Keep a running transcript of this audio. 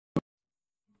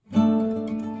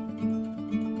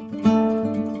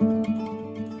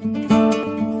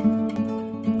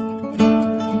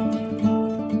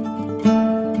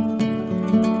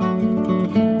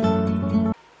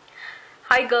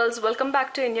girls, welcome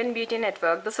back to Indian Beauty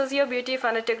Network. This is your beauty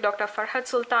fanatic Dr. Farhat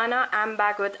Sultana. I'm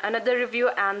back with another review,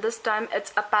 and this time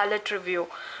it's a palette review.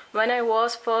 When I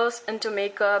was first into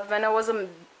makeup, when I was a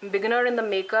beginner in the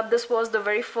makeup, this was the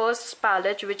very first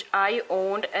palette which I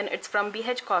owned, and it's from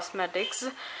BH Cosmetics.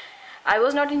 I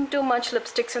was not into much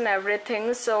lipsticks and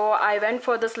everything, so I went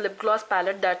for this lip gloss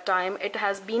palette that time. It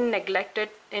has been neglected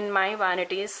in my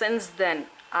vanity since then.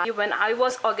 When I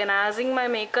was organizing my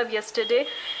makeup yesterday,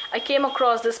 I came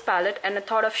across this palette and I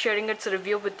thought of sharing its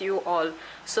review with you all.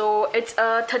 So it's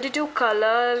a 32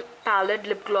 color palette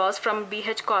lip gloss from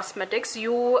BH Cosmetics.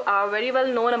 You are very well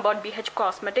known about BH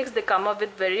Cosmetics. They come up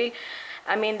with they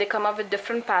come up with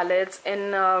different palettes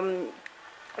in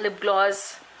lip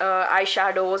gloss,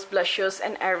 eyeshadows, blushes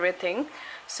and everything.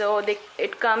 So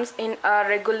it comes in a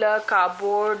regular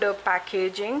cardboard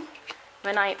packaging.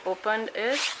 When I opened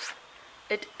it,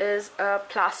 it is a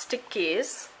plastic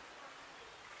case.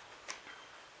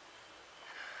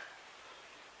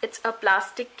 It's a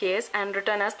plastic case and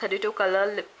written as 32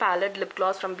 color palette lip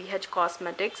gloss from BH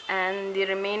Cosmetics, and the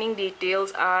remaining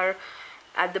details are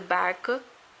at the back.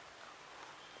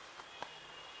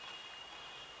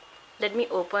 Let me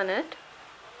open it.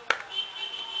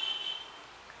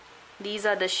 These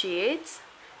are the shades,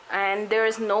 and there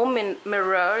is no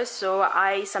mirror, so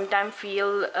I sometimes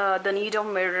feel the need of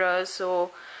mirror,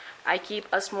 so I keep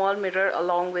a small mirror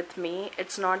along with me.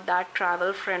 It's not that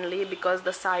travel friendly because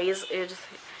the size is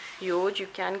huge. You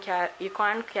can't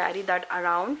carry that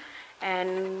around,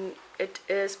 and it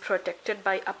is protected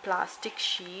by a plastic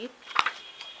sheet.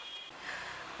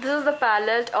 This is the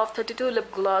palette of 32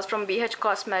 lip gloss from BH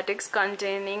Cosmetics,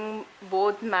 containing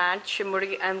both matte,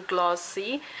 shimmery and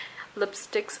glossy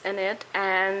lipsticks in it,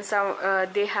 and some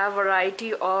they have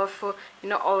variety of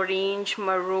orange,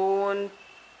 maroon,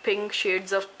 pink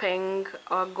shades of pink,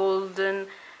 golden,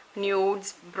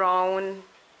 nudes, brown,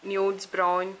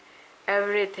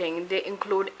 everything. They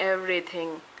include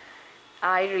everything.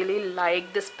 I really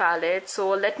like this palette, so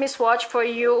let me swatch for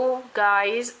you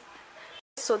guys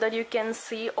so that you can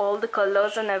see all the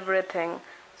colors and everything.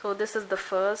 So this is the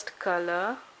first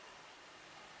color.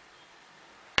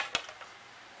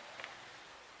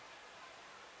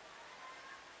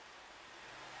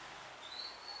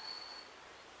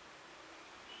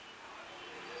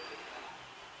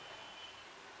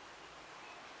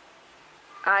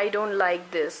 I don't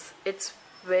like this. It's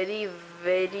very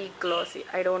glossy.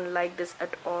 I don't like this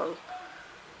at all.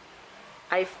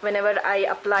 Whenever I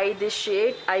apply this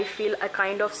shade, I feel a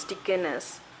kind of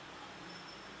stickiness.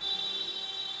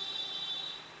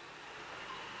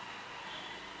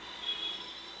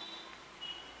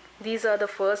 These are the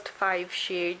first 5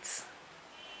 shades.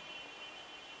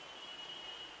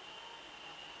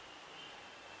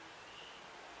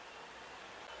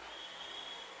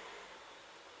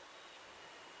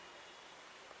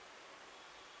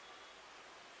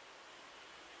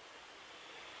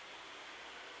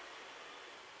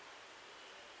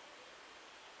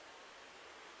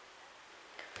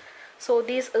 So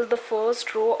this is the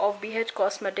first row of BH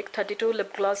Cosmetic 32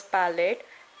 lip gloss palette.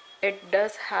 It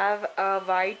does have a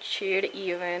white shade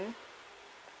even,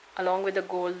 along with a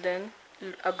golden,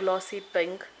 a glossy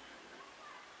pink,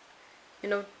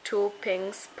 2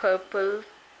 pinks, purple,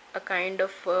 a kind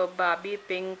of Barbie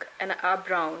pink and a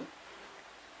brown.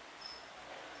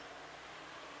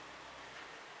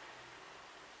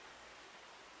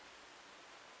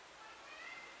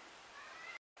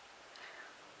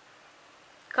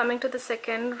 Coming to the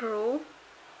second row,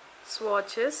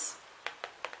 swatches.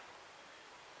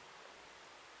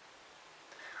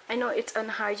 I know it's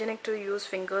unhygienic to use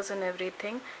fingers and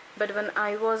everything, but when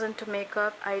I was into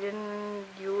makeup, I didn't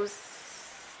use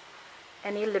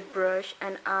any lip brush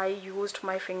and I used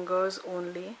my fingers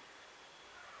only.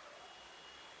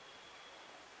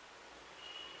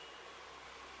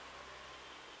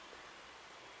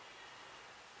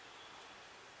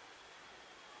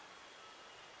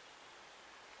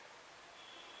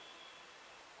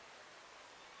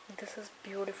 This is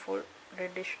beautiful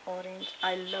reddish orange.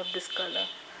 I love this color.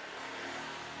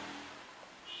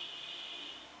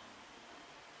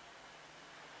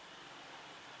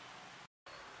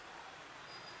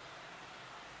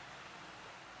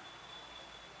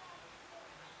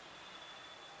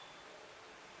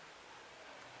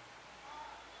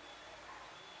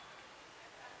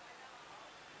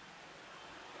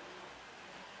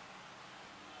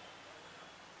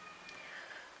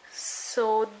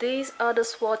 So these are the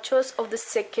swatches of the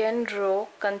second row,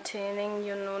 containing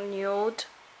nude,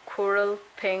 coral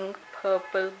pink,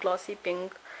 purple, glossy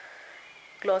pink,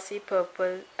 glossy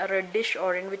purple, a reddish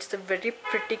orange, which is a very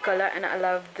pretty color and I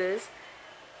love this,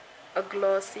 a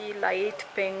glossy light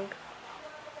pink,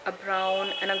 a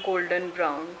brown and a golden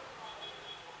brown.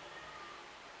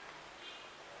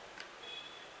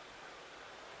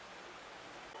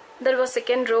 There was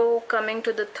second row. Coming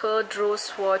to the third row,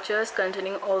 swatches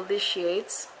containing all these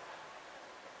shades.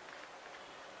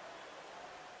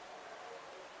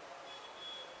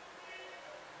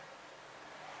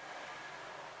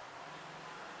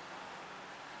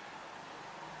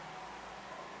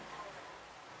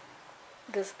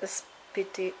 This is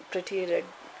pretty red,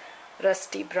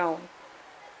 rusty brown.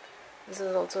 This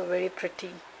is also very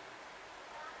pretty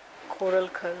coral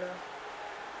color.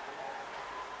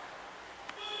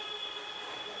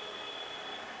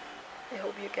 I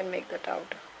hope you can make that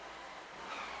out.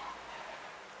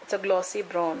 It's a glossy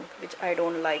brown, which I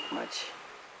don't like much.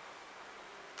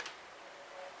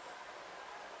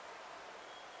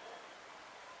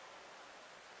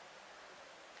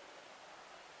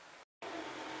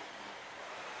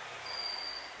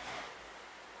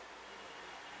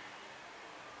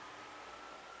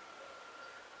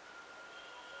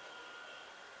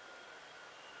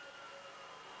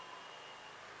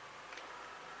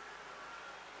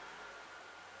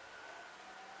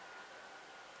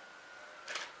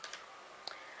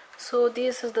 So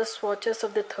this is the swatches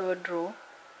of the third row.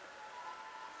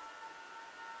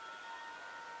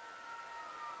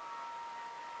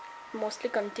 Mostly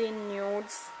contain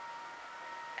nudes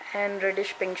and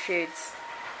reddish pink shades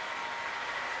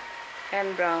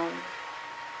and brown.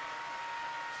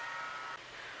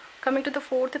 Coming to the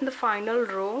fourth and the final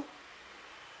row.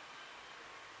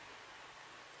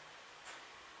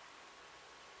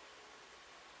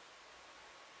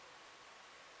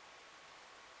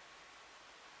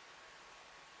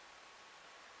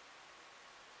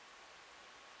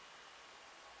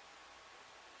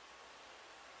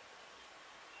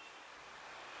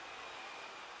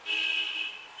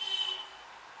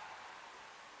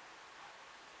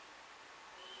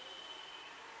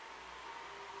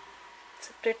 It's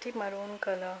a pretty maroon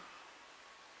color.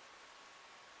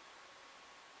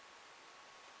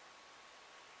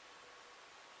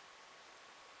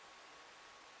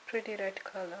 Pretty red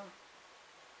color.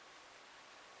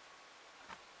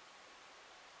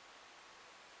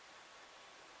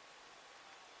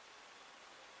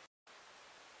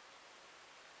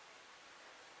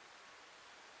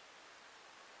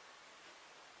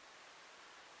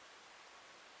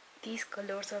 These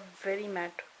colors are very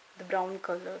matte, the brown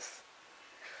colors.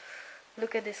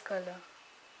 Look at this color.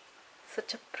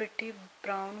 Such a pretty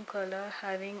brown color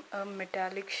having a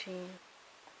metallic sheen.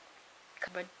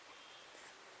 But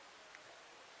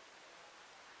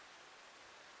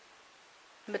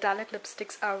metallic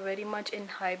lipsticks are very much in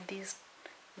hype these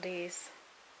days.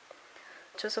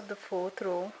 Just of the fourth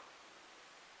row.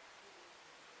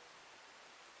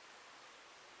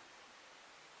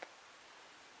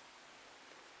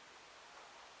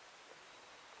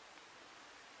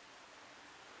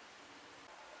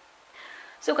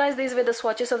 So guys, these were the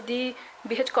swatches of the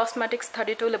BH Cosmetics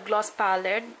 32 lip gloss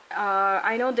palette.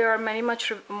 I know there are many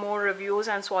much more reviews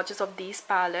and swatches of these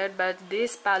palette, but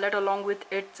this palette along with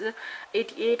its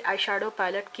 88 eyeshadow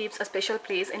palette keeps a special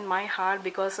place in my heart,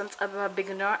 because since a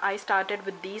beginner I started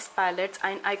with these palettes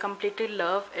and I completely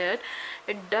love it.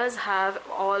 It does have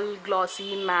all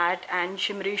glossy, matte and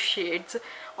shimmery shades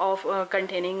of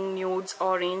containing nudes,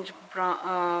 orange,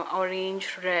 brown,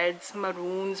 orange, reds,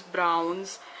 maroons,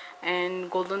 browns and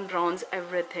golden browns,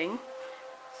 everything.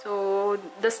 So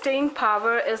the staying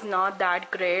power is not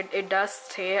that great. It does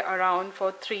stay around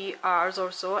for 3 hours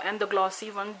or so, and the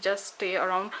glossy ones just stay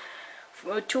around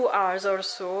for 2 hours or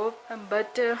so.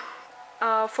 But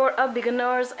for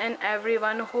beginners and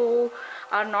everyone who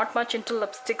are not much into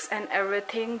lipsticks and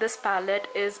everything, this palette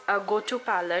is a go-to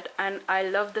palette, and I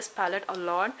love this palette a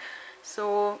lot.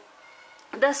 So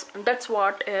that's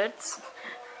what it's.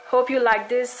 Hope you like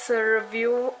this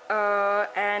review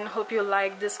and hope you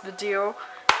like this video.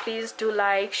 Please do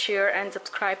like, share and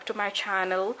subscribe to my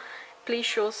channel. Please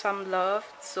show some love.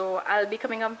 So I'll be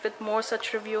coming up with more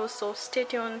such reviews, so stay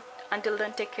tuned. Until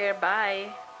then, take care.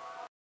 Bye.